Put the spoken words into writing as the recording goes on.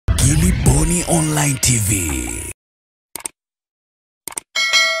Gilly Bonny Online TV.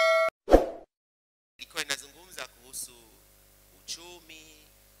 Ilikuwa inazungumza kuhusu uchumi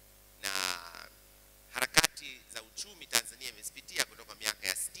na harakati za uchumi Tanzania imepitia kutoka miaka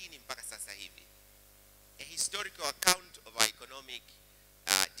ya 60 mpaka sasa hivi. A historical account of our economic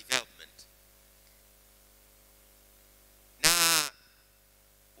development. Na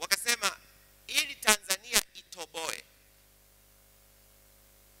wakasema ili Tanzania itoboe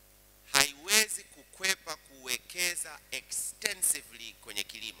haiwezi kukwepa kuwekeza extensively kwenye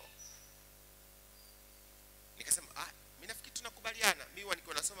kilimo. Nikasema mimi nafikiri tunakubaliana. Mimi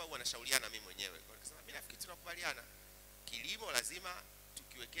nilikuwa nasoma huwa nashauriana mimi mwenyewe. Nikasema mimi nafikiri tunakubaliana. Kilimo lazima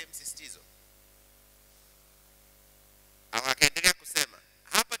tukiwekee msisitizo. Akaendelea kusema,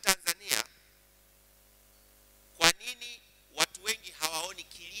 hapa Tanzania kwa nini watu wengi hawaoni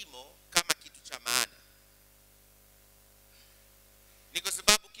kilimo kama kitu cha maana? Ni kwa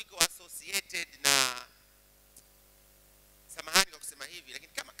sababu kiko associated na, samahani kwa kusema hivi,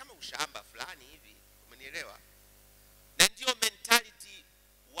 lakini kama ushamba fulani hivi, umenielewa? Na ndio mentality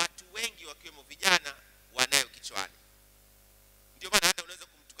watu wengi wakiwemo vijana wanayo kichwani. Ndio maana hata unaweza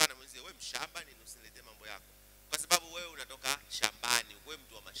kumtukana mwenzio, wewe mshamba, ni usilete mambo yako, kwa sababu wewe unatoka shambani, wewe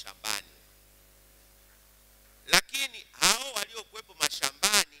mtu wa mashambani. Lakini hao waliokuwepo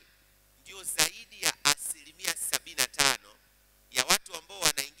mashambani ndio zaidi ya 75% ya watu ambao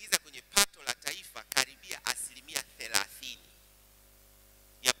wanaingiza kwenye pato la taifa, karibia 30%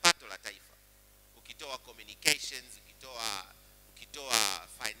 ya pato la taifa. Ukitoa communications, ukitoa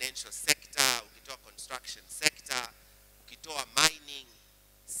financial sector, ukitoa construction sector, ukitoa mining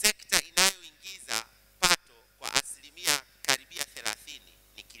sector, inayoingiza pato kwa karibia 30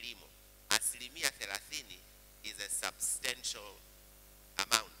 ni kilimo. 30% is a substantial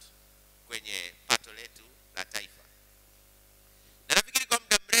amount kwenye pato letu la taifa. Na nafikiri kwa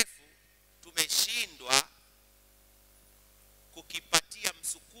muda mrefu tumeshindwa kukipatia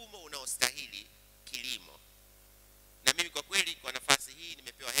msukumo unaostahili kilimo. Na mimi kwa kweli kwa nafasi hii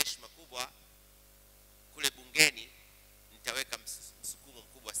nimepewa heshima kubwa kule bungeni, nitaweka msukumo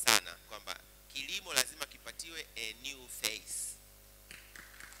mkubwa sana kwamba kilimo lazima kipatiwe a new face.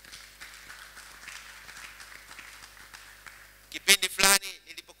 Kipindi fulani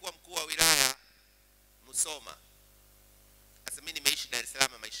nilipokuwa mkuu wa wilaya Musoma, sasa mimi nimeishi Dar es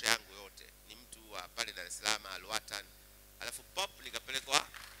Salaam maisha yangu yote, ni mtu wa pale Dar es Salaam Alwatan, alafu pop nikapelekwa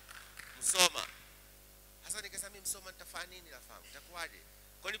Musoma. Sasa nikasema mimi Musoma nitafanya nini? Nafahamu itakuwaje.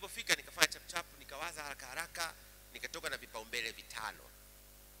 Kwa nilipofika nikafanya chap nikawaza haraka nikatoka na vipaumbele 5.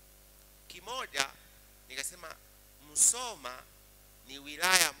 Kimoja nikasema Musoma ni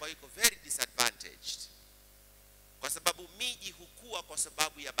wilaya ambayo iko very disadvantaged, kwa sababu miji hukua kwa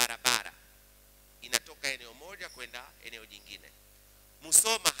sababu ya barabara, inatoka eneo moja kwenda eneo jingine.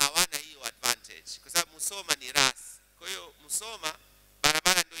 Musoma hawana hiyo advantage kwa sababu Musoma ni rasi. Kwa hiyo Musoma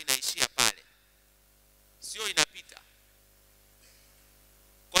barabara ndio inaishia pale, sio inapita.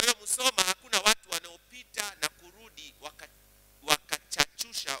 Kwa hiyo Musoma hakuna watu wanaopita na kurudi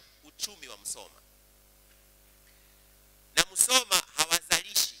wakachachusha uchumi wa Musoma. Na Musoma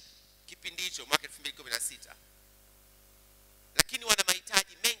hawazalishi kipindi hicho mwaka 2016, lakini wana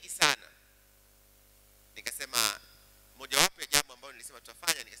mahitaji mengi sana. Nikasema mojawapo ya jambo ambalo nilisema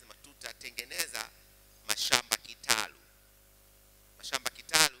tutafanya, nikasema tutatengeneza mashamba kitalu. Mashamba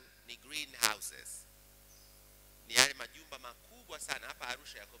kitalu ni greenhouses, ni yale majumba makubwa sana. Hapa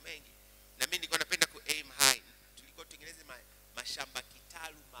Arusha yako mengi, na mimi nilikuwa napenda ku aim high. Tulikuwa tutengeneze mashamba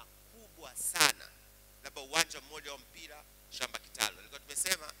kitalu makubwa sana, labda uwanja mmoja wa mpira, shamba kitalu. Nilikuwa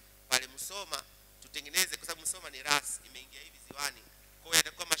tumesema pale Musoma tutengeneze, kwa sababu Musoma ni rasi, imeingia hivi ziwani. Kwa hiyo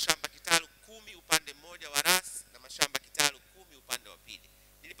yatakuwa mashamba kitalu 10 upande mmoja wa rasi na mashamba kitalu 10 upande wa pili.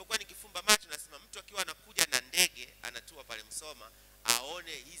 Nilipokuwa nikifumba macho nasema mtu akiwa anakuja na ndege anatua pale Musoma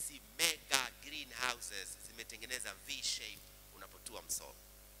aone hizi mega greenhouses zimetengeneza V shape unapotua Musoma.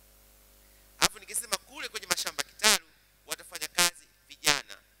 Hapo nikisema kule kwenye mashamba kitalu watafanya kazi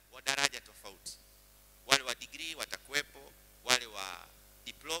vijana wa daraja tofauti. Wale wa degree watakuwepo, wale wa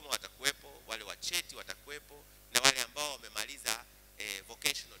diploma watakuwepo, wale wa cheti watakuwepo, na wale ambao wamemaliza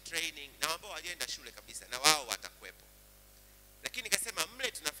vocational training na ambao wajienda shule kabisa, na wao watakuwepo. Lakini nikasema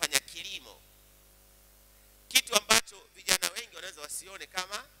mle tunafanya kilimo, kitu ambacho vijana wengi wanaweza wasione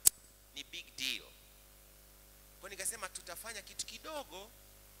kama ni big deal. Kwa nikasema tutafanya kitu kidogo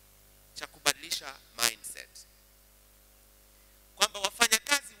cha kubadilisha mindset, kwamba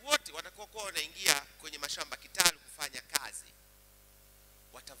wafanyakazi wote watakokuwa wanaingia kwenye mashamba kitalu kufanya kazi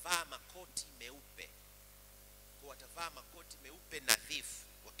watavaa makoti meupe. Kwa watavaa makoti meupe nadhifu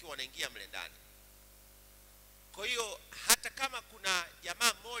wakiwa wanaingia mle ndani. Kwa hiyo hata kama kuna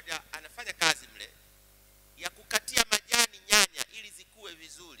jamaa mmoja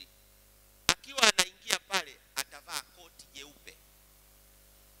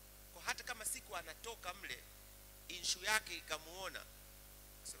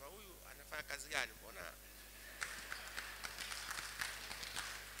Sema huyu anafanya kazi gani? Mbona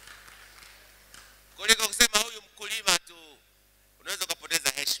kuliko kusema huyu mkulima tu unaweza kupoteza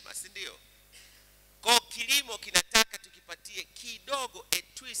heshima, si ndio? Kwa kilimo kinataka tukipatie kidogo a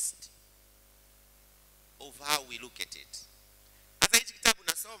twist of how we look at it. Sasa hichi kitabu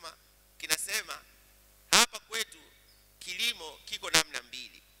nasoma kinasema hapa kwetu kilimo kiko namna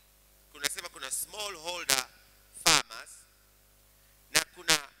mbili. Kunasema kuna small holder farmers na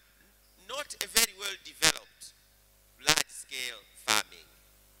kuna not a very well developed large scale farming.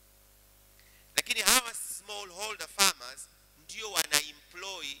 Lakini hawa small holder farmers ndio wana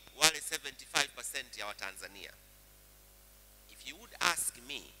employ wale 75% ya Watanzania. If you would ask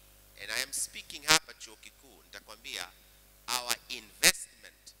me, and I am speaking hapa chuo kikuu, nitakwambia our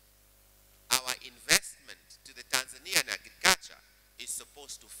investment to the Tanzanian agriculture is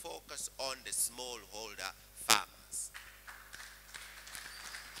supposed to focus on the smallholder farmers.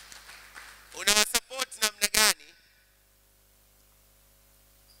 Unawasupport namna gani?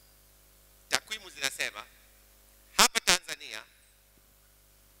 Takwimu zinasema hapa Tanzania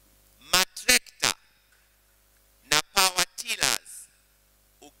matrekta na power tillers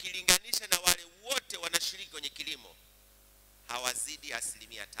ukilinganisha na wale wote wanashiriki kwenye kilimo hawazidi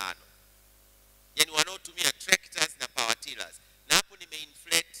 5%. Yani wanaotumia tractors na power tillers, na hapo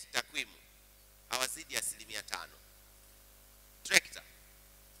nimeinflate takwimu, hawazidi 5%. Tractor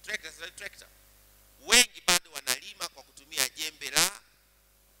wengi bado wanalima kwa kutumia jembe la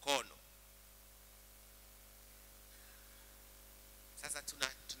mkono. Sasa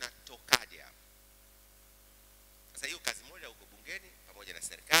tunatokaje hapo? Sasa hiyo kazi moja huko bungeni pamoja na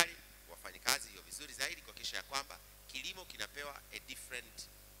serikali wafanye kazi hiyo vizuri zaidi kuhakikisha ya kwamba kilimo kinapewa a different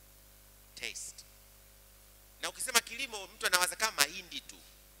taste. Na ukisema kilimo mtu anawaza kama mahindi tu.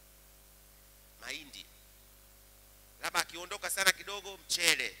 Mahindi. Labda akiondoka sana kidogo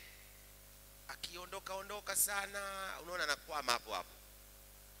mchele. Akiondoka sana unaona anakwama hapo.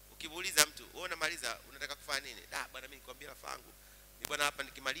 Ukimuuliza mtu, wewe unamaliza unataka kufanya nini? Bwana mimi nikwambia rafangu. Ni bwana hapa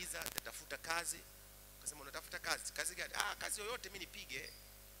nikimaliza nitatafuta kazi. Akasema unatafuta kazi? Kazi gani? Kazi yoyote mimi nipige.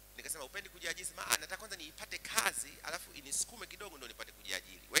 Nikasema upendi kujiajiri? Sema nataka kwanza niipate kazi alafu inisukume kidogo ndio nipate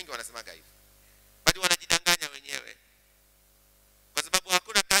kujiajiri. Wengi wanasemaga hivyo. Bali wanajidanganya wenyewe. Kwa sababu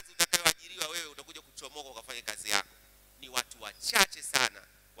hakuna kazi utakayoajiriwa wewe utakuja kuchomoka ukafanya kazi yako. Ni watu wachache sana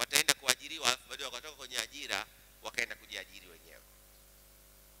wataenda kuajiriwa alafu baadaye wakatoka kwenye ajira wakaenda kujiajiri wenyewe.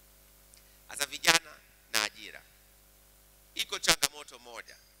 Sasa vijana na ajira. Iko changamoto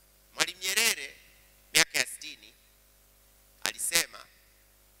moja. Mwalimu Nyerere miaka ya 60 alisema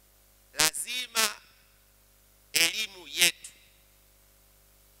lazima elimu yetu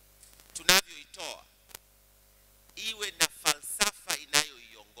tunavyoitoa iwe na falsafa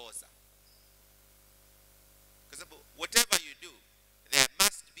inayoiongoza. Kwa sababu whatever you do there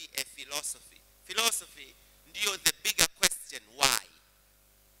must be a philosophy. Philosophy ndio the bigger question, why?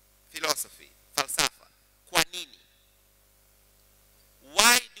 Philosophy, falsafa. Kwa nini?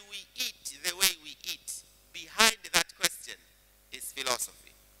 Why do we eat the way we eat? Behind that question is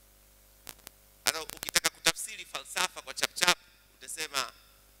philosophy. Hata ukitaka kutafsiri falsafa kwa chap utasema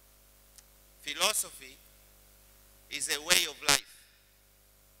philosophy is a way of life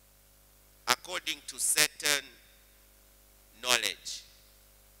according to certain knowledge.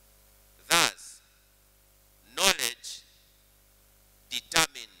 Thus, knowledge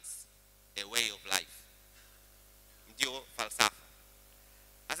determines a way of life. Ndio falsafa.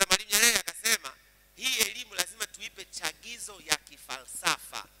 Sasa Mwalimu Nyerere akasema hii elimu lazima tuipe chagizo ya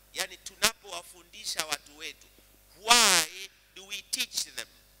kifalsafa. Yani tunapowafundisha watu wetu, why do we teach them?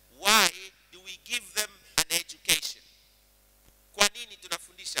 Why do we give them an education? Kwa nini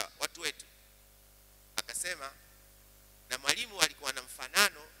tunafundisha watu wetu? Akasema, na mwalimu alikuwa na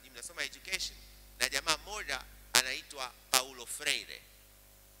mfanano, ni mnasoma education, na jamaa mmoja anaitwa Paulo Freire.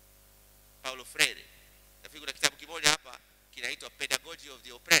 Nafikiri kuna kitabu kimoja hapa kinaitwa Pedagogy of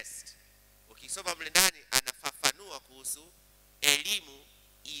the Oppressed. Ukisoma mle ndani anafafanua kuhusu elimu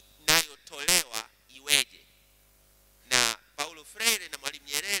inayotolewa iweje. Na Paulo Freire na Mwalimu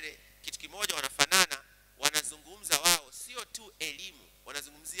Nyerere kitu kimoja wanafanana, wanazungumza wao sio tu elimu,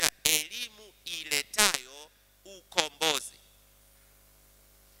 wanazungumzia elimu iletayo ukombozi.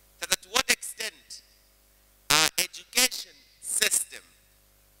 Sasa to what extent our education system,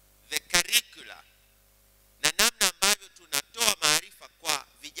 the curricula, na namna ambavyo tunatoa maarifa kwa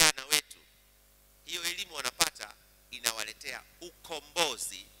vijana wetu, hiyo elimu wanapata inawaletea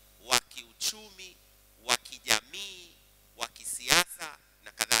ukombozi wa kiuchumi, wa kijamii, wa kisiasa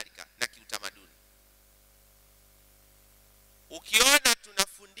na kadhalika na kiutamaduni. Ukiona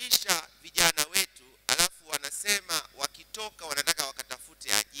tunafundisha vijana wetu alafu wanasema wakitoka wanataka wakatafuta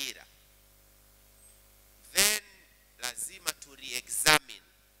tutafute ajira, then lazima to re-examine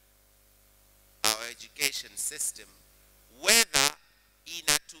our education system whether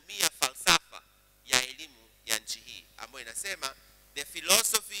inatumia falsafa ya elimu ya nchi hii ambayo inasema the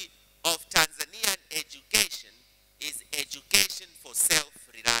philosophy of Tanzanian education is education for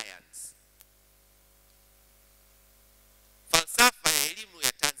self-reliance. Falsafa ya elimu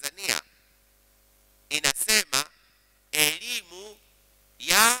ya Tanzania inasema elimu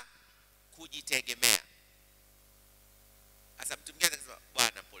ya kujitegemea. Asa mtu mwingine anasema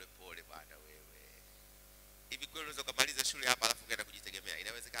bwana Polepole bwana wewe, hivi kweli unaweza kumaliza shule hapa alafu ukaenda kujitegemea?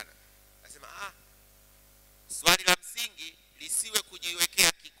 Inawezekana? Nasema swali la msingi lisiwe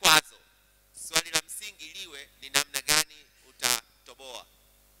kujiwekea kikwazo. Swali la msingi liwe ni namna gani utatoboa.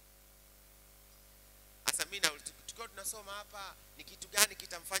 Asa mimi tukio tunasoma hapa ni kitu gani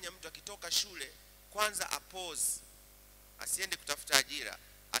kitamfanya mtu akitoka shule kwanza apose, asiende kutafuta ajira,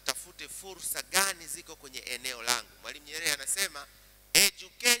 atafute fursa gani ziko kwenye eneo langu. Mwalimu Nyerere anasema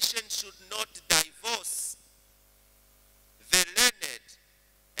education should not divorce the learned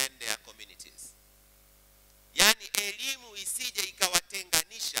and their communities. Yani elimu isije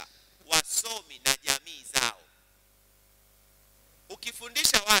ikawatenganisha wasomi na jamii zao.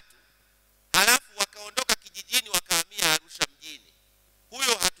 Ukifundisha watu halafu wakaondoka kijijini wakahamia Arusha mjini,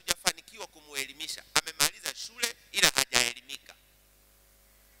 huyo hatujafanikiwa kumuelimisha. Amemaliza shule ila hajaelimika.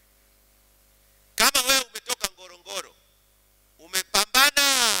 Kama wewe umetoka Ngorongoro, umepambana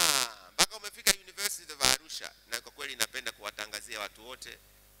mpaka umefika University of Arusha, na kwa kweli napenda kuwatangazia watu wote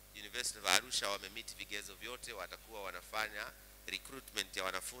University of Arusha wamemiti vigezo vyote, watakuwa wanafanya recruitment ya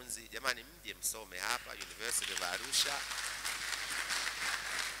wanafunzi. Jamani, mje msome hapa University of Arusha.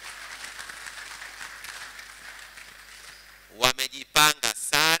 Wamejipanga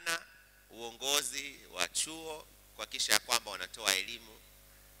sana uongozi wa chuo kuhakikisha kwamba wanatoa elimu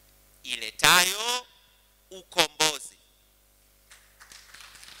iletayo ukombozi.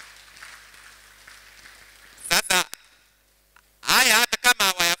 Sasa haya hata kama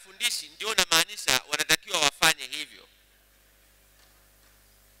hawayafundishi, ndio na maanisha wanatakiwa wafanye hivyo.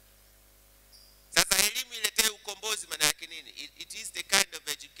 Sasa elimu iletayo ukombozi maana yake nini? It is the kind of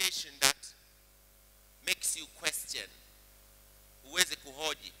education that makes you question. Uweze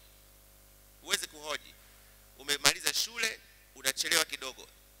kuhoji. Umemaliza shule, unachelewa kidogo.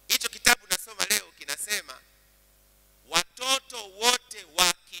 Hicho kitabu nasoma leo kinasema watoto wote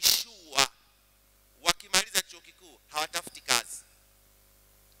wakishua wakimaliza chuo kikuu hawatafuti kazi.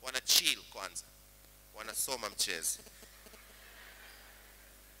 Wana chill kwanza, wanasoma mchezo.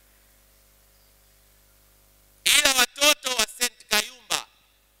 Ila watoto wa St. Kayumba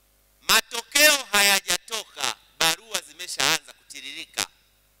matokeo hayajatoka, barua zimeshaanza kutiririka.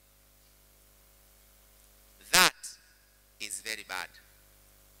 That is very bad.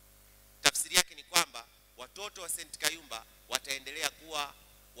 Tafsiri yake ni kwamba watoto wa St. Kayumba wataendelea kuwa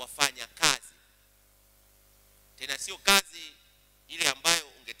wafanya kazi. Tena sio kazi ile ambayo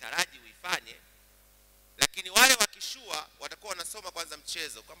ungetaraji uifanye, lakini wale wakishua watakuwa wanasoma kwanza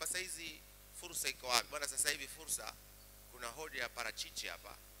mchezo kwamba sasa hizi fursa iko wapi? Bwana, sasa hivi fursa, kuna hodi ya parachichi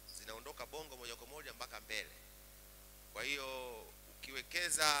hapa zinaondoka Bongo moja kwa moja mpaka mbele. Kwa hiyo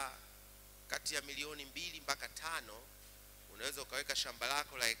ukiwekeza kati ya milioni 2 mpaka 5, unaweza ukaweka shamba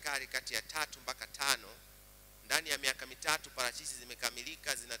lako la ekari kati ya 3 mpaka 5. Ndani ya miaka 3 parachichi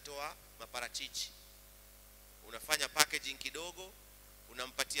zimekamilika, zinatoa maparachichi. Unafanya packaging kidogo,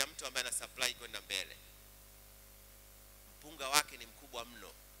 unampatia mtu ambaye ana supply kwenda mbele. Mpunga wake ni mkubwa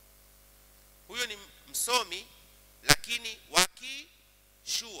mno. Huyo ni msomi lakini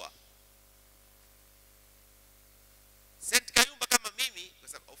wakishua. St. Kayumba kama mimi, kwa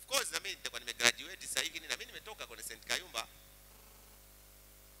sababu of course na mimi nitakuwa nimegraduate sasa hivi, na mimi nimetoka kwenye St. Kayumba.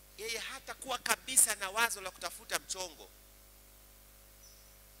 Yeye hata kuwa kabisa na wazo la kutafuta mchongo.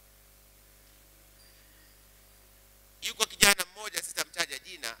 Yuko kijana mmoja sitamtaja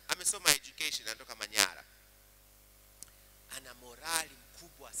jina, amesoma education, anatoka Manyara. Ana morali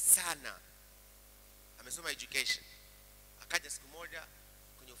mkubwa sana. Amesoma education. Akaja siku moja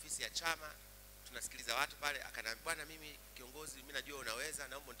kwenye ofisi ya chama, tunasikiliza watu pale, akaniambia bwana, mimi kiongozi, mimi najua unaweza,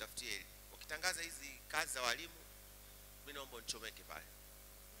 naomba nitafutie. Ukitangaza hizi kazi za walimu, mimi naomba nichomeke pale.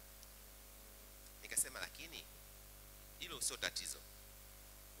 Nikasema lakini hilo sio tatizo.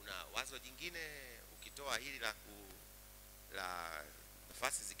 Una wazo jingine ukitoa hili la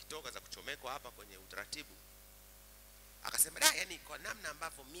nafasi zikitoka za kuchomekwa hapa kwenye utaratibu? Akasema yani kwa namna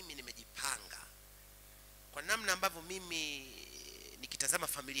ambavyo mimi nimejipanga, kwa namna ambavyo mimi nikitazama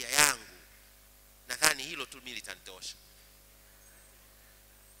familia yangu, nadhani hilo tu mimi litanitosha.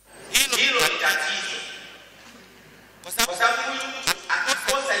 Hilo ni tatizo. Kwa sababu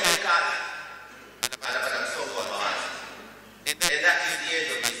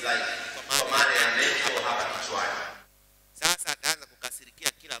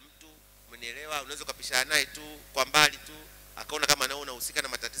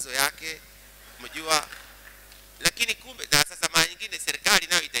matatizo yake, umejua. Lakini kumbe na sasa mara nyingine serikali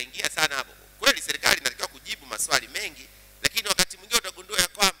nayo itaingia sana hapo. Kweli serikali inatakiwa kujibu maswali mengi, lakini wakati mwingine utagundua ya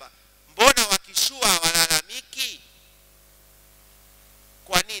kwamba mbona wakishua walalamiki?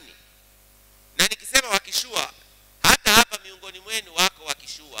 Kwa nini? Na nikisema wakishua, hata hapa miongoni mwenu wako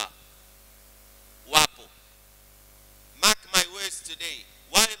wakishua. Wapo. Mark my words today.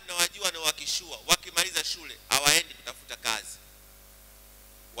 Wale mnawajua na wakishua, wakimaliza shule hawaendi kutafuta kazi.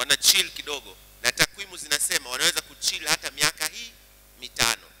 Wana chill kidogo. Na takwimu zinasema wanaweza kuchill hata miaka hii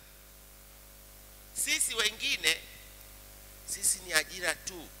 5. Sisi wengine, sisi ni ajira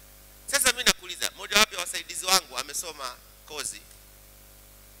tu. Sasa mimi nakuuliza, mmoja wapo wa wasaidizi wangu amesoma kozi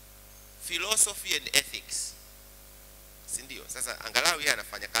philosophy and ethics, si ndio? Sasa angalau yeye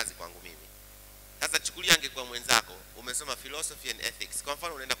anafanya kazi kwangu mimi. Sasa chukulia angekuwa mwenzako, umesoma philosophy and ethics, kwa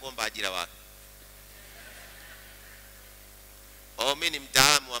mfano unaenda kuomba ajira wapi? Mimi ni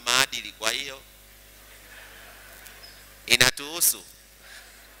mtaalamu wa maadili, kwa hiyo inatuhusu.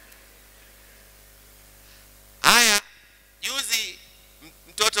 Haya, juzi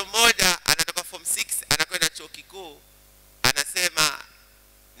mtoto mmoja anatoka form 6 anakwenda chuo kikuu, anasema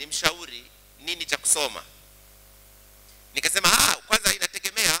nimshauri nini cha kusoma. Nikasema kwanza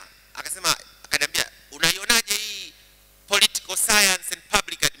inategemea. Akaniambia unaionaje hii political science and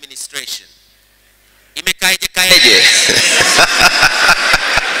public administration? Imekaeje?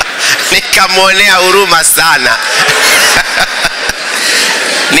 Nikamwonea huruma sana.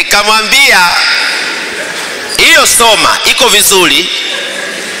 Nikamwambia hiyo soma iko vizuri,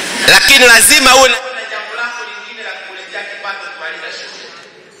 lakini lazima uwe na jambo lako lingine la kukuletea kipato kumaliza shule.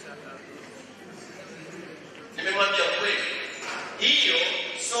 Nimemwambia kweli, hiyo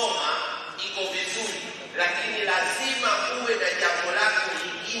soma iko vizuri, lakini lazima uwe na jambo lako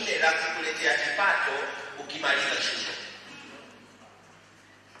lingine la kukuletea kipato ukimaliza shule.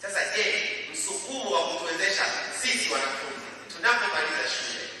 Sasa je, msukumo wa kutuwezesha sisi wanafunzi tunapomaliza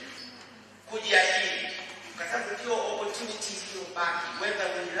shule kujiajiri, kwa sababu ndio opportunity iliyobaki, whether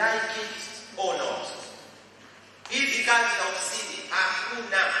we like it or not. Hizi kazi za ofisini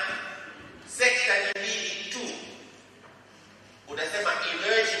hakuna, sekta ni mbili tu. Unasema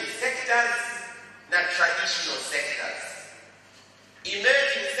emerging sectors na traditional sectors.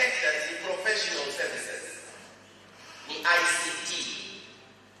 Emerging sectors ni professional services, ni ICT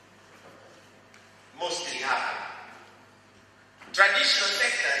mostly hapa. Traditional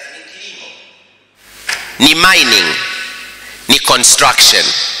sectors ni kilimo, ni mining, ni construction.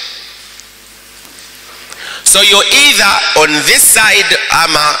 So you're either on this side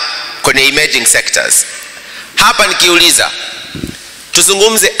ama kwenye emerging sectors. Hapa nikiuliza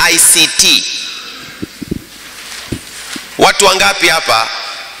tuzungumze ICT, watu wangapi hapa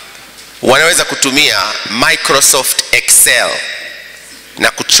wanaweza kutumia Microsoft Excel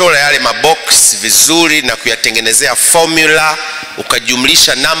na kuchora yale mabox vizuri na kuyatengenezea formula,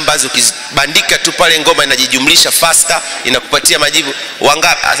 ukajumlisha numbers, ukibandika tu pale ngoma inajijumlisha faster, inakupatia majibu?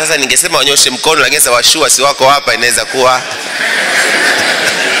 Wangapi? Sasa ningesema wanyoshe mkono, lakini sasa washua si wako hapa, inaweza kuwa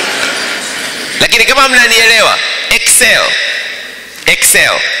lakini kama mnanielewa,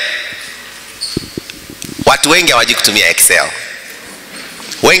 Excel. Watu wengi hawajui kutumia Excel.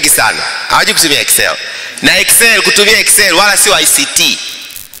 Wengi sana hawajui kutumia Excel. Na Excel, kutumia Excel wala sio ICT.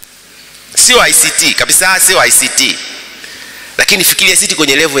 Sio ICT kabisa, sio ICT. Lakini fikiria sisi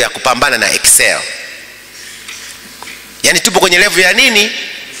kwenye level ya kupambana na Excel. Yaani tupo kwenye level ya nini?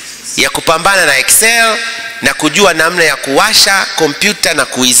 Ya kupambana na Excel na kujua namna ya kuwasha kompyuta na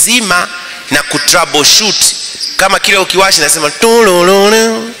kuizima na kutroubleshoot. Kama kile ukiwasha nasema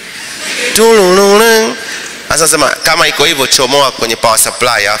tulululu. Sasa sema kama iko hivyo, chomoa kwenye power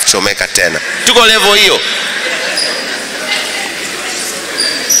supply alafu chomeka tena. Tuko level hiyo.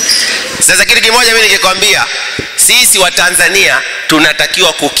 Sasa kitu kimoja mimi ningekwambia, sisi wa Tanzania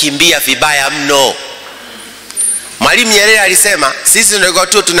tunatakiwa kukimbia vibaya mno. Mwalimu Nyerere alisema sisi ndio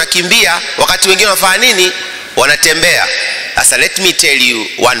tunakimbia wakati wengine wanafanya nini? Wanatembea. Sasa let me tell you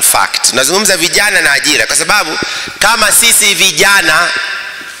one fact. Tunazungumza vijana na ajira, kwa sababu kama sisi vijana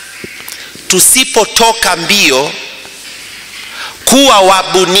tusipotoka mbio kuwa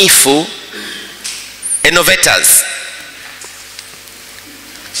wabunifu, innovators,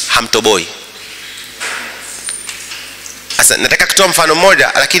 hamtoboi. Sasa nataka kutoa mfano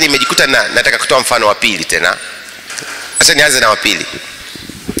mmoja, lakini nimejikuta nataka kutoa mfano wa pili tena. Sasa nianze na wa pili.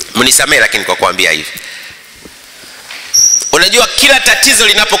 Mnisamee lakini kwa kuambia hivi. Unajua kila tatizo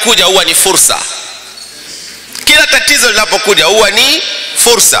linapokuja huwa ni fursa. Kila tatizo linapokuja huwa ni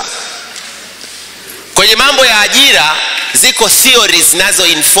fursa. Kwenye mambo ya ajira ziko theories nazo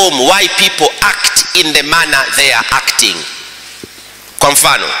inform why people act in the manner they are acting. Kwa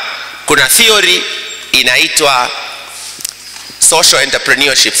mfano, kuna theory inaitwa social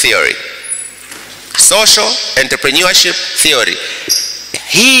entrepreneurship theory. Social entrepreneurship theory.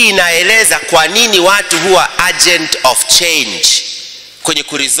 Hii inaeleza kwa nini watu huwa agent of change kwenye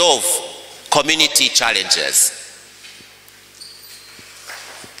kuresolve community challenges.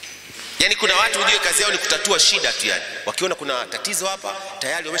 Yani kuna watu ujue kazi yao ni kutatua shida tu yani. Wakiona kuna tatizo hapa,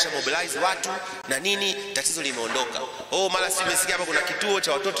 tayari wamesha mobilize watu na nini, tatizo limeondoka. Mara si umesikia hapa kuna kituo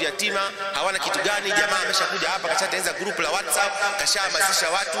cha watoto yatima, hawana kitu gani, jamaa ameshakuja hapa kashatengeneza group la WhatsApp, kashahamasisha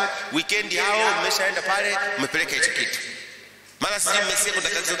watu, weekend hao mmeshaenda pale, mmepeleka hicho kitu. Mara sisi mmesikia kuna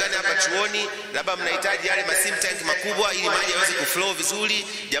tatizo gani hapa chuoni, labda mnahitaji yale masim tank makubwa ili maji yaweze kuflow vizuri,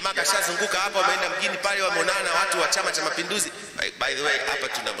 jamaa kashazunguka hapa, wameenda mjini pale, wameonana na watu wa Chama cha Mapinduzi. By the way, hapa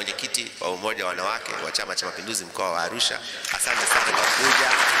tuna mwenyekiti wa umoja wa wanawake wa Chama cha Mapinduzi mkoa wa Arusha. Asante sana kwa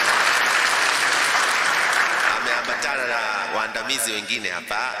kuja. Ameambatana na waandamizi wengine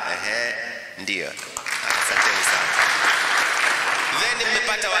hapa. Ndio. Asanteni sana. Then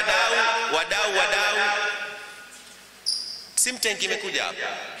mmepata wadau. Simtank imekuja hapa.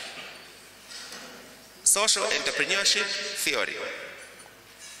 Social entrepreneurship theory.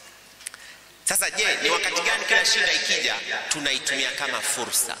 Sasa je, ni wakati gani kila shida ikija tunaitumia kama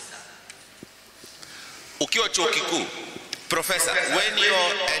fursa? Ukiwa chuo kikuu, professor, when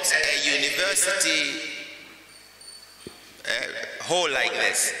you're at a university hall like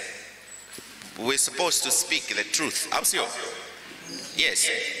this, we're supposed to speak the truth. Au yes.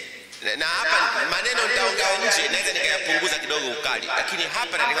 Na hapa maneno nitaongea nje naweza nikayapunguza kidogo ukali, lakini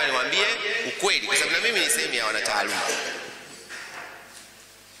hapa nataka niwaambie ukweli kwa sababu na mimi ni sehemu ya wanataaluma.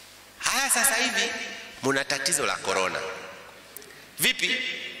 Sasa hivi mna tatizo la corona. Vipi?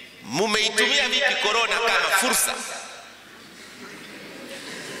 Mumeitumia vipi corona kama fursa?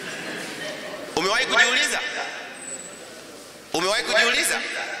 Umewahi kujiuliza?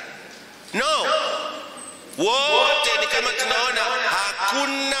 No. Wote ni kama tunaona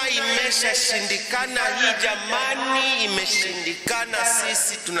hakuna, imeshashindikana hii jamani, imeshindikana,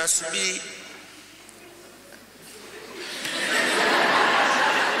 sisi tunasubiri.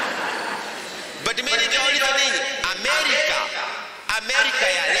 But mimi nimeona nini? America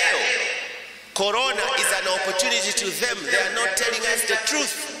ya leo, corona is an opportunity to them. They are not telling us the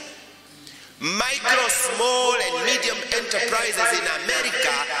truth. Micro, small and medium enterprises in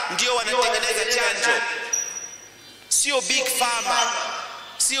America ndio wanatengeneza chanjo. Sio big pharma,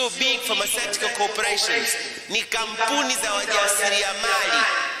 sio big pharmaceutical corporations, ni kampuni za wajasiriamali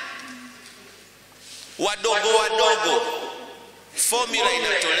wadogo. Formula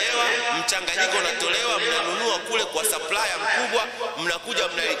inatolewa, mchanganyiko unatolewa, mnanunua kule kwa supplier mkubwa, mnakuja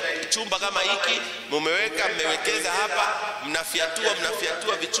mnachumba kama hiki, mmewekeza hapa,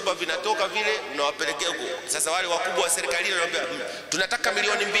 mnafiatua vichupa vinatoka vile, mnawapelekea huko. Sasa wale wakubwa wa serikali wanaambia tunataka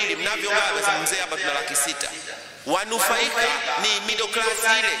milioni 2, mnavyo ngapi? Mzee hapa tuna 600,000. Wanufaika ni middle class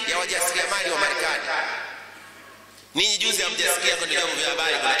ile ya wajasiriamali wa Marekani. Ninyi juzi hamjasikia kwenye vyombo vya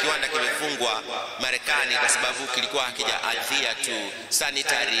habari kuna kiwanda kimefungwa Marekani kwa sababu kilikuwa hakija adhere to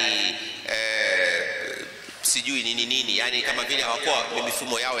sanitary sijui nini, yani kama vile hawakuwa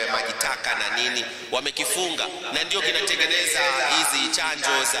mifumo yao ya maji taka na nini, wamekifunga na ndio kinatengeneza hizi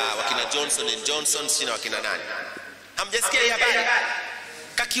chanjo za wakina Johnson & Johnson sina wakina nani. Hamjasikia hii habari?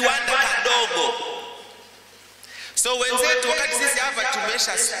 Kakiwanda kadogo. So wenzetu wakati sisi hapa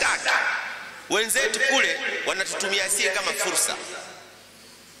tumesha stack, wenzetu kule wanatutumia sisi kama fursa.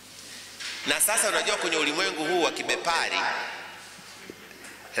 Na sasa unajua kwenye ulimwengu huu wa kibepari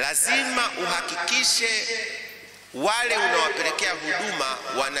lazima uhakikishe wale unawapelekea huduma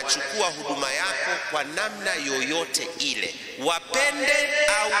wanachukua huduma yako kwa namna yoyote ile, wapende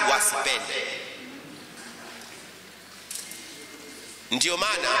au wasipende. Ndio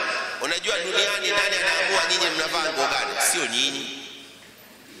maana unajua duniani nani anaamua nyinyi mnavaa nguo gani? Sio nyinyi.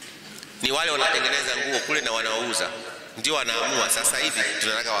 Ni wale wanatengeneza nguo kule na wanaouza ndio wanaamua sasa hivi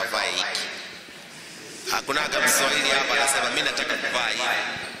tunataka wavae hiki. Hakuna kama Kiswahili hapa anasema mimi nataka kuvaa hivi.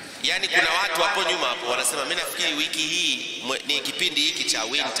 Yaani kuna watu hapo nyuma hapo wanasema mimi nafikiri wiki hii ni kipindi hiki cha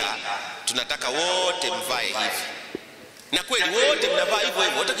winter, tunataka wote mvae hivi. Na kweli wote mnavaa hivyo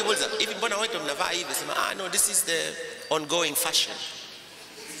hivyo. Wote kimuuliza hivi mbona wote mnavaa hivi? Sema no, this is the ongoing fashion.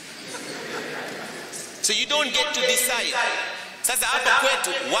 So you don't get to decide. Sasa hapa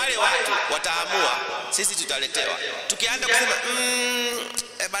kwetu wale watu wataamua, sisi tutaletewa. Tukianza kusema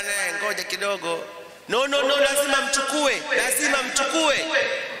bana ngoja kidogo. No, lazima mchukue.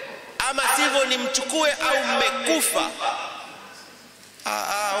 Ama sivyo ni mchukue au mmekufa.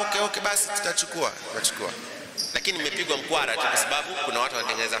 Okay basi tutachukua. Lakini nimepigwa mkwara tu kwa sababu kuna watu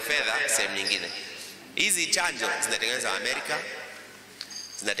wanatengeneza fedha sehemu nyingine. Hizi chanjo zinatengenezwa Amerika,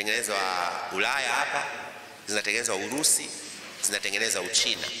 zinatengenezwa Ulaya hapa, zinatengenezwa Urusi, zinatengenezwa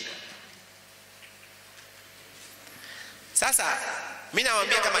Uchina. Sasa mimi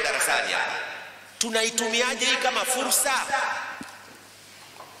nawaambia kama darasani hapa, tunaitumiaje hii kama fursa?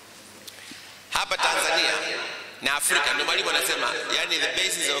 Hapa Tanzania na Afrika ndio mwalimu anasema, yani the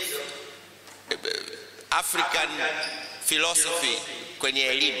basis of African philosophy kwenye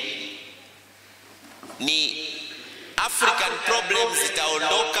elimu ni African problems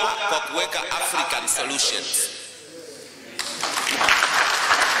zitaondoka kwa kuweka African solutions.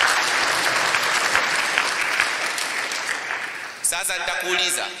 Sasa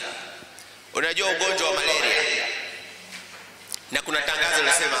nitakuuliza, unajua ugonjwa wa malaria? Na kuna tangazo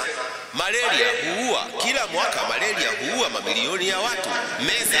linasema malaria huua, kila mwaka malaria huua mamilioni ya watu.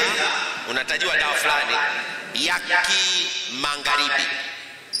 Meza unatajiwa dawa fulani ya kimagharibi,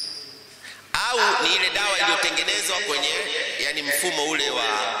 au ni ile dawa iliyotengenezwa kwenye yani mfumo ule wa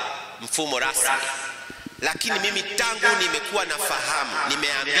mfumo rasmi. Lakini mimi tangu nimekuwa nafahamu,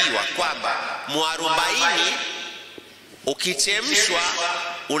 nimeambiwa kwamba mwarobaini ukichemshwa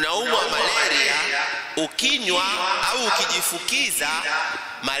unaumwa malaria, ukinywa au ukijifukiza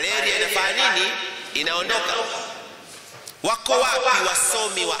malaria inafanya nini? Inaondoka. Wako wapi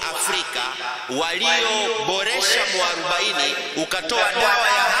wasomi wa Afrika walioboresha mwarobaini ukatoa dawa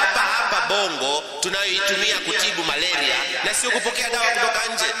ya hapa Bongo tunayoitumia kutibu malaria, na sio kupokea dawa kutoka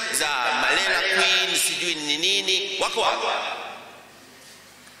nje za malaria queen sijui ni nini? Wako wapi?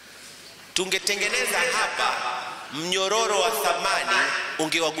 Tungetengeneza hapa mnyororo wa thamani,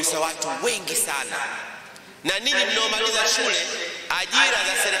 ungewagusa watu wengi sana. Na ninyi mnaomaliza shule, ajira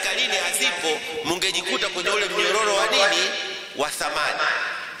za serikalini hazipo, mngejikuta kwenye ule mnyororo wa nini? Wa thamani.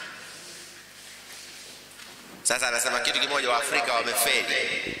 Sasa anasema kitu kimoja, wa Afrika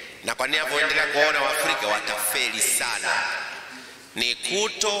wamefeli, na kwa nini anapoendelea kuona wa Afrika watafeli sana, ni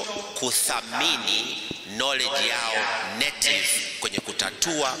kuto kuthamini knowledge yao native kwenye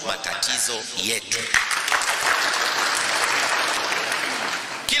kutatua matatizo yetu.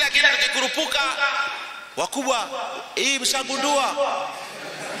 Kila kitu tukikurupuka, wakubwa hii mshagundua,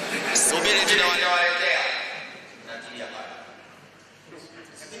 subiri tunawaletea natia pale.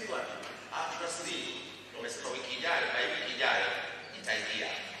 Sasa kwa hapo tunasubiri, umesema wiki ijayo na wiki ijayo itaingia.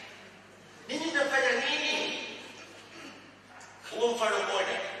 Nini mnafanya nini? Huo mfano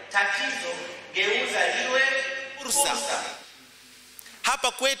mmoja, tatizo geuza liwe fursa.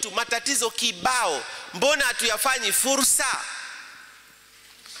 Hapa kwetu matatizo kibao, mbona hatuyafanyi fursa?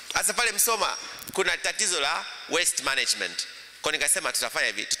 Sasa pale Msoma kuna tatizo la waste management. Kwa nikasema tutafanya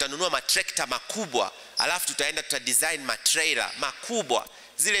hivi, tutanunua matrekta makubwa, alafu tutaenda tutadesign matrailer makubwa.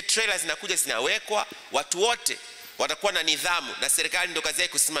 Zile trailer zinakuja zinawekwa, watu wote watakuwa na nidhamu, na serikali ndio kazi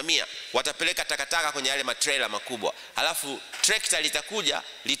yake kusimamia. Watapeleka takataka kwenye yale matrailer makubwa, alafu trekta litakuja,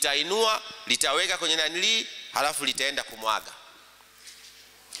 litainua, litaweka kwenye nanili, alafu litaenda kumwaga.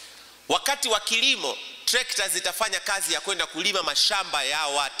 Wakati wa kilimo, trekta zitafanya kazi ya kwenda kulima mashamba ya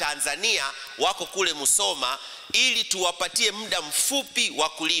wa Tanzania wako kule Musoma, ili tuwapatie muda mfupi wa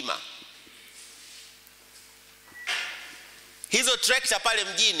kulima. Hizo trekta pale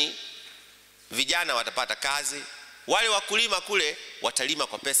mjini, vijana watapata kazi, wale wakulima kule watalima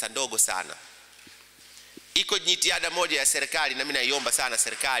kwa pesa ndogo sana. Iko jitihada moja ya serikali, na mimi naiomba sana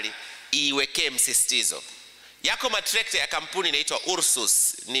serikali iwekee msisitizo. Yako matrekta ya kampuni inaitwa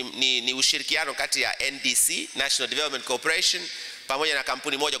Ursus, ni ushirikiano kati ya NDC, National Development Corporation, pamoja na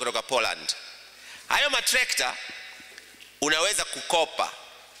kampuni moja kutoka Poland. Hayo matrekta unaweza kukopa,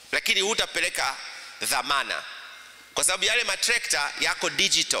 lakini hutapeleka dhamana, kwa sababu yale matrekta yako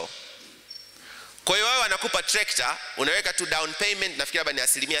digital. Kwa hiyo wao wanakupa trekta, unaweka tu down payment, nafikiri labda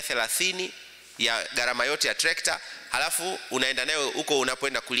ni 30% ya gharama yote ya trekta, halafu unaenda nayo huko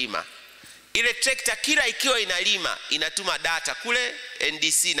unapoenda kulima. Ile trekta kila ikiwa inalima inatuma data kule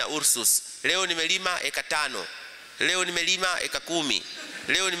NDC na Ursus. Leo nimelima eka 5, leo nimelima eka 10,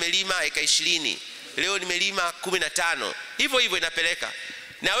 leo nimelima eka 20, leo nimelima 15. Hivyo hivyo inapeleka.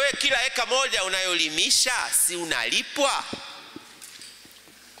 Na wewe kila eka moja unayolimisha si unalipwa?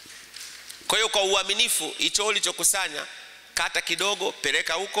 Kwa hiyo kwa uaminifu, hicho ulichokusanya kata kidogo,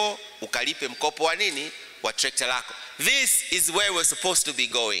 peleka huko ukalipe mkopo wa nini? Wa trekta lako. This is where we're supposed to be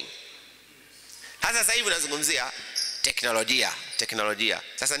going. Sasa hivi nazungumzia teknolojia.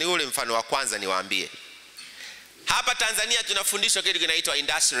 Sasa ni ule mfano wa kwanza niwaambie. Hapa Tanzania tunafundishwa kitu kinaitwa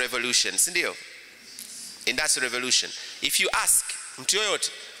Industrial Revolution, si ndio? Industrial Revolution. If you ask mtu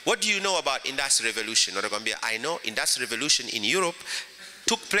yoyote, what do you know about Industrial Revolution? Watakwambia, I know Industrial Revolution in Europe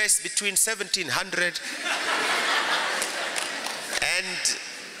took place between 1700 and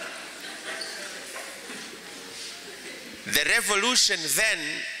The revolution then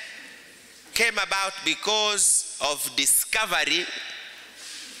came about because of discovery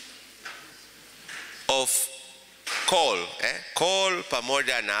of coal. Coal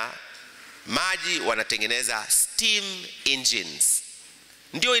pamoja na maji wanatengeneza steam engines.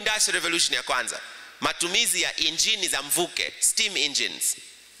 Ndio industrial revolution ya kwanza. Matumizi ya injini za mvuke, steam engines,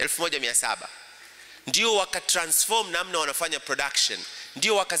 1700. Ndio wakatransform namna wanafanya production.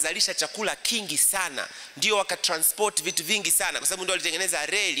 Ndio wakazalisha chakula kingi sana. Ndio wakatransport vitu vingi sana, kwa sababu ndio walitengeneza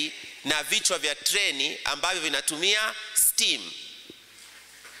reli na vichwa vya treni ambavyo vinatumia steam.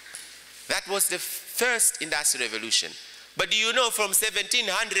 That was the first industrial revolution. But do you know from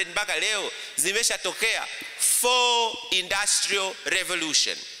 1700 mpaka leo zimeshatokea 4 industrial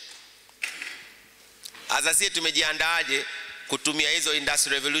revolution. Sasa tumejiandaaje kutumia hizo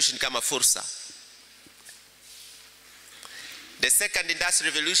industrial revolution kama fursa? The second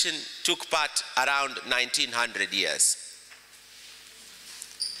industrial revolution took part around 1900 years.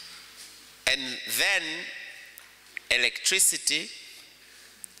 And then electricity,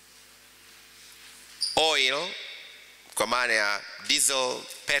 oil, kwa maana ya diesel,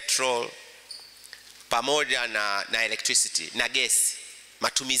 petrol, pamoja na electricity, na gesi,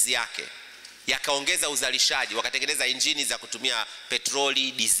 matumizi yake yakaongeza uzalishaji, wakatengeneza injini za kutumia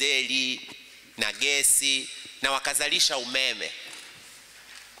petroli, dizeli na gesi, na wakazalisha umeme.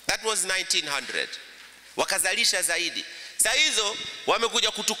 That was 1900. Wakazalisha zaidi. Sasa hizo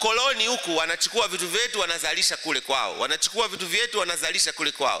wamekuja kutukoloni huku, wanachukua vitu vyetu wanazalisha kule kwao. Wanachukua vitu vyetu wanazalisha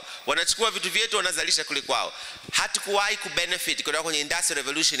kule kwao. Wanachukua vitu vyetu wanazalisha kule kwao. Hatukuwahi kubenefit kutoka kwenye industrial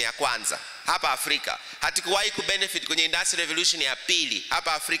revolution ya kwanza hapa Afrika. Hatukuwahi kubenefit kwenye industrial revolution ya pili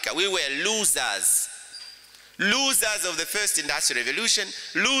hapa Afrika. We were losers. Losers of the first industrial revolution,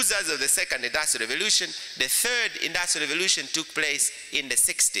 losers of the second industrial revolution. The third industrial revolution took place in the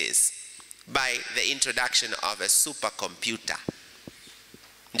 60s by the introduction of a supercomputer.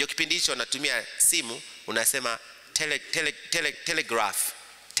 Ndio kipindi hicho unatumia simu, unasema telegraph,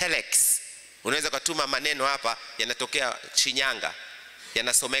 telex. Unaweza kutuma maneno hapa yanatokea Shinyanga,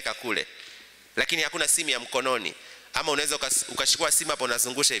 yanasomeka kule. Lakini hakuna simu ya mkononi. Ama unaweza ukachukua simu hapo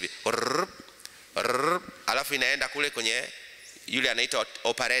unazungusha hivi. Alafu inaenda kule kwenye yule anaitwa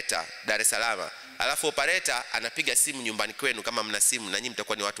operator Dar es Salaam. Alafu operator anapiga simu nyumbani kwenu kama mna simu, na nyinyi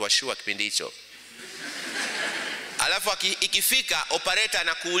mtakuwa ni watu washua kipindi hicho. Alafu ikifika operator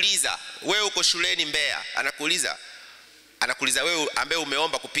anakuuliza, wewe uko shuleni Mbeya, anakuuliza wewe ambaye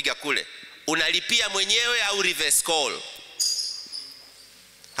umeomba kupiga kule, unalipia mwenyewe au reverse call?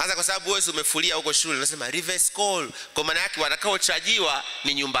 Hasa kwa sababu wewe umefulia huko shule, unasema reverse call, kwa maana yake watakaochajiwa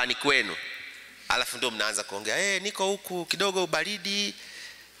ni nyumbani kwenu. Alafu ndio mnaanza kuongea, niko huku kidogo baridi,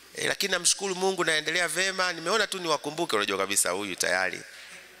 lakini namshukuru Mungu naendelea vema, nimeona tu niwakumbuke. Unajua kabisa huyu tayari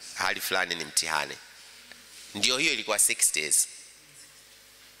hali fulani ni mtihani. Ndio hiyo ilikuwa 60s.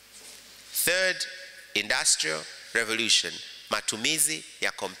 Third industrial revolution, matumizi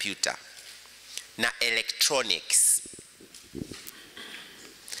ya kompyuta na electronics.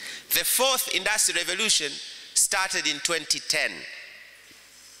 The fourth industrial revolution started in 2010.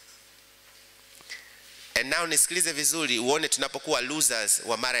 And now nisikilize vizuri uone tunapokuwa losers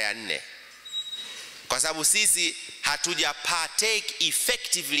wa mara ya 4. Kwa sababu sisi hatuja partake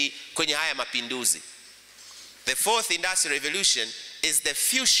effectively kwenye haya mapinduzi. The fourth industrial revolution is the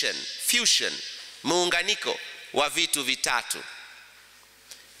fusion, muunganiko wa vitu vitatu.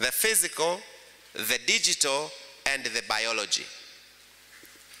 The physical, the digital and the biology.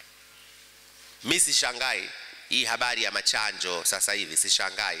 Mimi sishangai hii habari ya machanjo sasa hivi,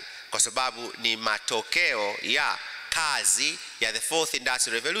 sishangai, kwa sababu ni matokeo ya kazi ya the fourth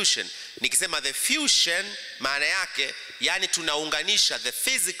industrial revolution. Nikisema the fusion, maana yake yani tunaunganisha the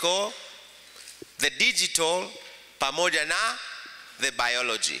physical, the digital pamoja na the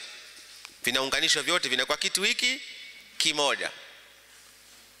biology. Vinaunganishwa vyote, vinakuwa kitu hiki kimoja.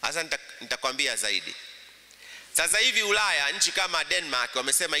 Sasa nitakwambia zaidi. Sasa hivi Ulaya, nchi kama Denmark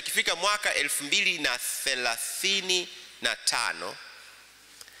wamesema ikifika mwaka 2035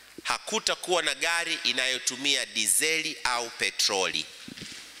 hakutakuwa na gari inayotumia dizeli au petroli.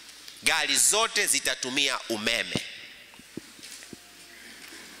 Gari zote zitatumia umeme.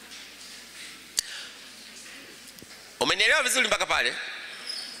 Umenielewa vizuri mpaka pale?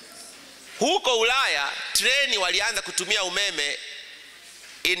 Huko Ulaya treni walianza kutumia umeme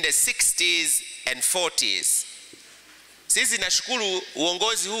in the 60s and 40s. Sisi nashukuru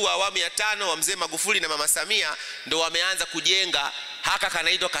uongozi huu wa awamu ya 5 wa mzee Magufuli na mama Samia ndio wameanza kujenga haka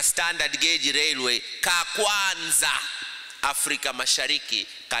kanaitwa ka standard gauge railway ka kwanza Afrika Mashariki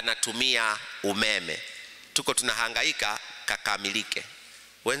kanatumia umeme. Tuko tunahangaika kakamilike.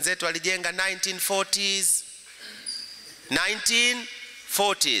 Wenzetu walijenga 1940s,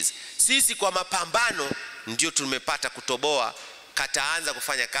 1940s. Sisi kwa mapambano ndio tumepata kutoboa, kataanza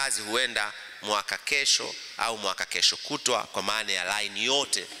kufanya kazi huenda mwaka kesho au mwaka kesho kutwa, kwa maana ya line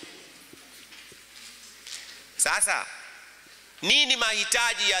yote. Sasa nini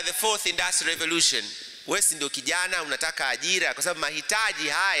mahitaji ya the fourth industrial revolution? Wewe ndio kijana unataka ajira, kwa sababu mahitaji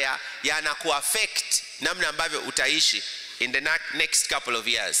haya yanakuaffect namna ambavyo utaishi in the next couple of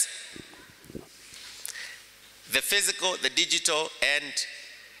years. The physical, the digital and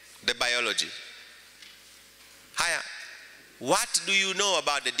the biology. Haya, what do you know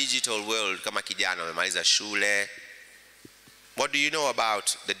about the digital world kama kijana umemaliza shule? What do you know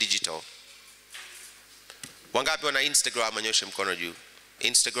about the digital? Wangapi wana Instagram? Anyoshe mkono juu.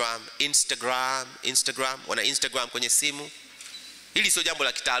 Instagram. Wana Instagram kwenye simu? Hili sio jambo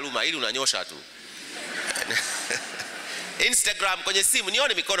la kitaaluma, hili unanyosha tu. Instagram kwenye simu,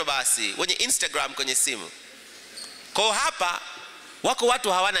 nione mikono basi. Wenye Instagram kwenye simu. Kwa hapa wako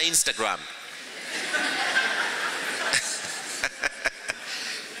watu hawana Instagram.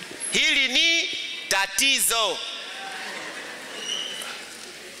 Hili ni tatizo.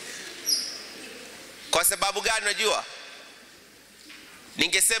 Kwa sababu gani unajua?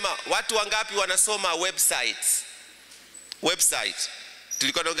 Ningesema watu wangapi wanasoma websites?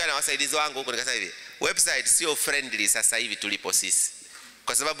 Tulikuwa tunaongea na wasaidizi wangu huko, nikasema hivi, website sio friendly sasa hivi tulipo sisi.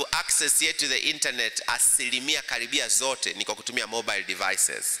 Kwa sababu access yetu to the internet asilimia karibia zote ni kwa kutumia mobile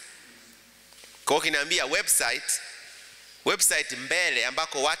devices. Kwa hiyo kinaambia website mbele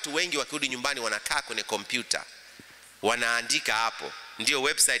ambako watu wengi wakirudi nyumbani wanakaa kwenye kompyuta, wanaandika hapo, ndio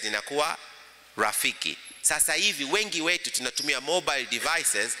website inakuwa rafiki. Sasa hivi wengi wetu tunatumia mobile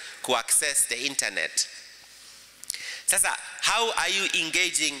devices ku access the internet. Sasa how are you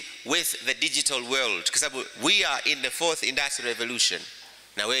engaging with the digital world? Kwa sababu we are in the fourth industrial revolution.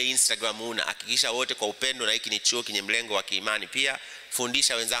 Na wewe Instagram una, hakikisha wote kwa upendo, na hiki ni chuo kinye mlengo wa kiimani pia,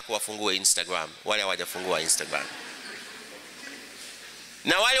 fundisha wenzako wafungue Instagram, wale hawajafungua Instagram.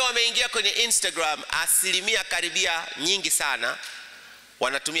 Na wale wameingia kwenye Instagram, asilimia karibia nyingi sana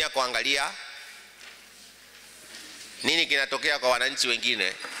wanatumia kuangalia nini kinatokea kwa wananchi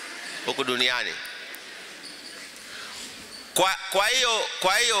wengine huku duniani. Kwa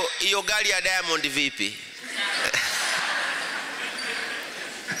hiyo gari ya Diamond vipi?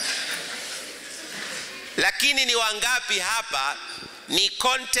 Lakini ni wangapi hapa ni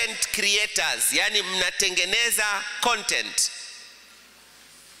content creators, yani mnatengeneza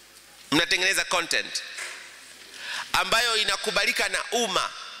content ambayo inakubalika na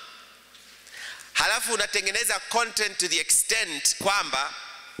umma, halafu unatengeneza content to the extent kwamba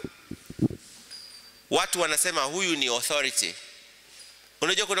watu wanasema huyu ni authority.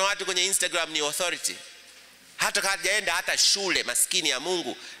 Unajua kuna watu kwenye Instagram ni authority, hata hajaenda hata shule, maskini ya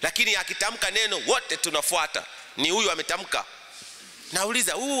Mungu, lakini akitamka neno wote tunafuata, ni huyu ametamka.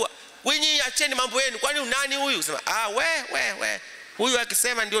 Nauliza, wenyi acheni mambo yenu, kwani nani huyu? Sema huyu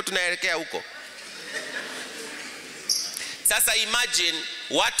akisema ndio tunaelekea huko. Sasa imagine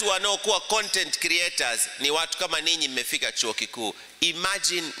watu wanaokuwa content creators ni watu kama ninyi mmefika chuo kikuu.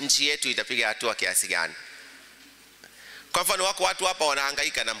 Imagine nchi yetu itapiga hatua kiasi gani? Kwa mfano wako watu hapa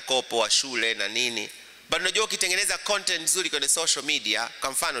wanahangaika na mkopo wa shule na nini, but unajua ukitengeneza content nzuri kwenye social media,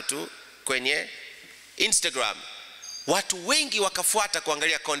 kwa mfano tu kwenye Instagram, watu wengi wakafuata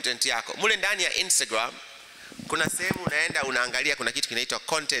kuangalia content yako. Mule ndani ya Instagram kuna sehemu unaenda unaangalia, kuna kitu kinaitwa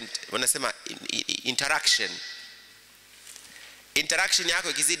content, wanasema interaction yako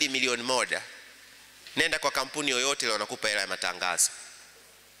ikizidi 1,000,000, nenda kwa kampuni yoyote ile wanakupa hela ya matangazo.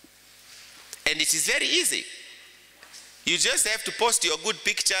 And it is very easy. You just have to post your good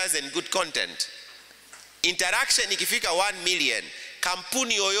pictures and good content. Interaction ikifika 1,000,000,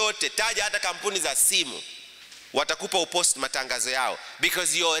 kampuni yoyote, taja hata kampuni za simu, watakupa upost matangazo yao,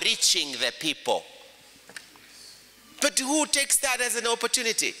 because you are reaching the people. But who takes that as an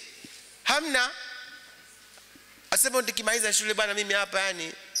opportunity? Hamna. Asema nikimaliza shule bana mimi hapa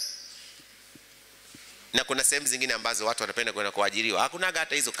yani. Na kuna sehemu zingine ambazo watu wanapenda kwenda kuajiriwa, hakuna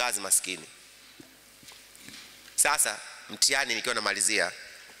hata hizo kazi, maskini. Sasa mtihani nikiwa namalizia,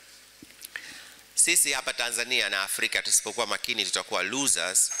 sisi hapa Tanzania na Afrika tusipokuwa makini tutakuwa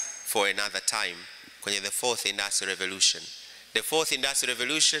losers for another time kwenye the fourth industrial revolution. The fourth industrial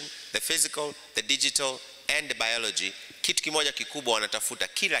revolution, the physical, the digital and the biology. Kitu kimoja kikubwa wanatafuta,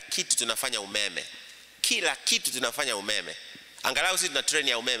 kila kitu tunafanya umeme. Angalau sisi tuna treni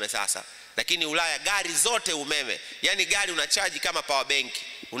ya umeme sasa, lakini Ulaya gari zote umeme. Yani gari unachaji kama power bank.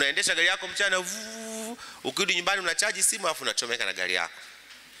 Unaendesha gari yako mchana, ukirudi nyumbani unachaji simu afu unachomeka na gari yako.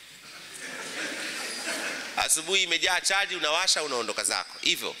 Asubuhi imejaa chaji, unawasha, unaondoka zako.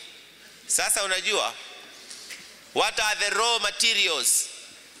 Hivyo. Sasa unajua What are the raw materials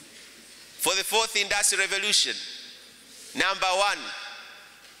for the fourth industrial revolution? Number 1.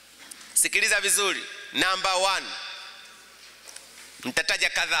 Sikiliza vizuri. Number 1. Mtataja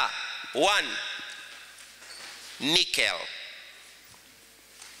kadhaa. 1. Nickel.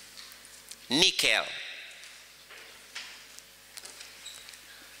 Nickel.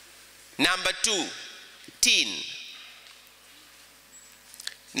 Number 2. Tin.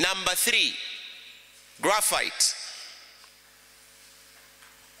 Number 3. Graphite.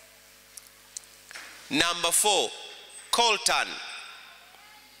 Number 4. Coltan.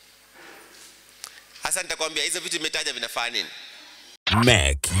 Hasa nitakwambia hizo vitu nimetaja vinafanya nini.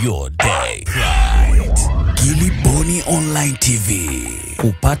 Make your day right. Gilly Bonny Online TV.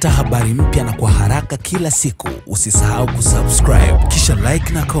 Kupata habari mpya na kwa haraka kila siku, usisahau kusubscribe kisha like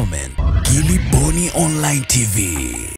na comment. Gilly Bonny Online TV.